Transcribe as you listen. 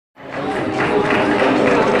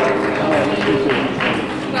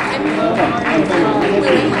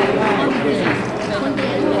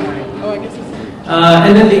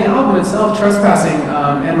And then the album itself, Trespassing,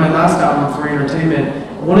 and my last album, For Entertainment,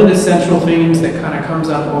 one of the central themes that kind of comes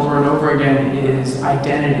up over and over again is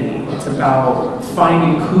identity. It's about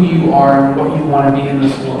finding who you are and what you want to be in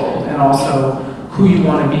this world, and also who you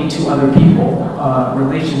want to be to other people,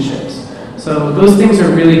 relationships. So those things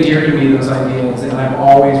are really dear to me, those ideas, and I've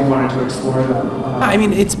always wanted to explore them. I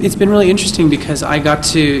mean, it's been really interesting because I got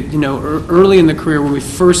to, you know, early in the career when we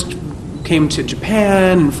first came to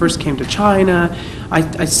Japan and first came to China,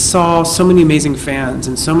 I saw so many amazing fans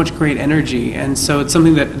and so much great energy, and so it's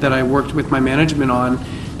something that I worked with my management on,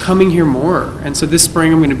 coming here more. And so this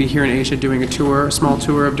spring I'm going to be here in Asia doing a tour, a small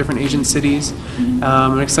tour of different Asian cities.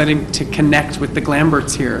 I'm excited to connect with the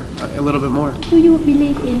Lamberts here a little bit more. Do you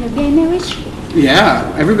believe in a gay marriage?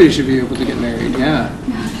 Yeah, everybody should be able to get married, yeah.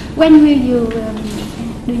 When will you,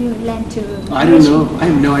 do you plan to? I don't know, I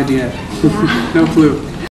have no idea, Yeah. no clue.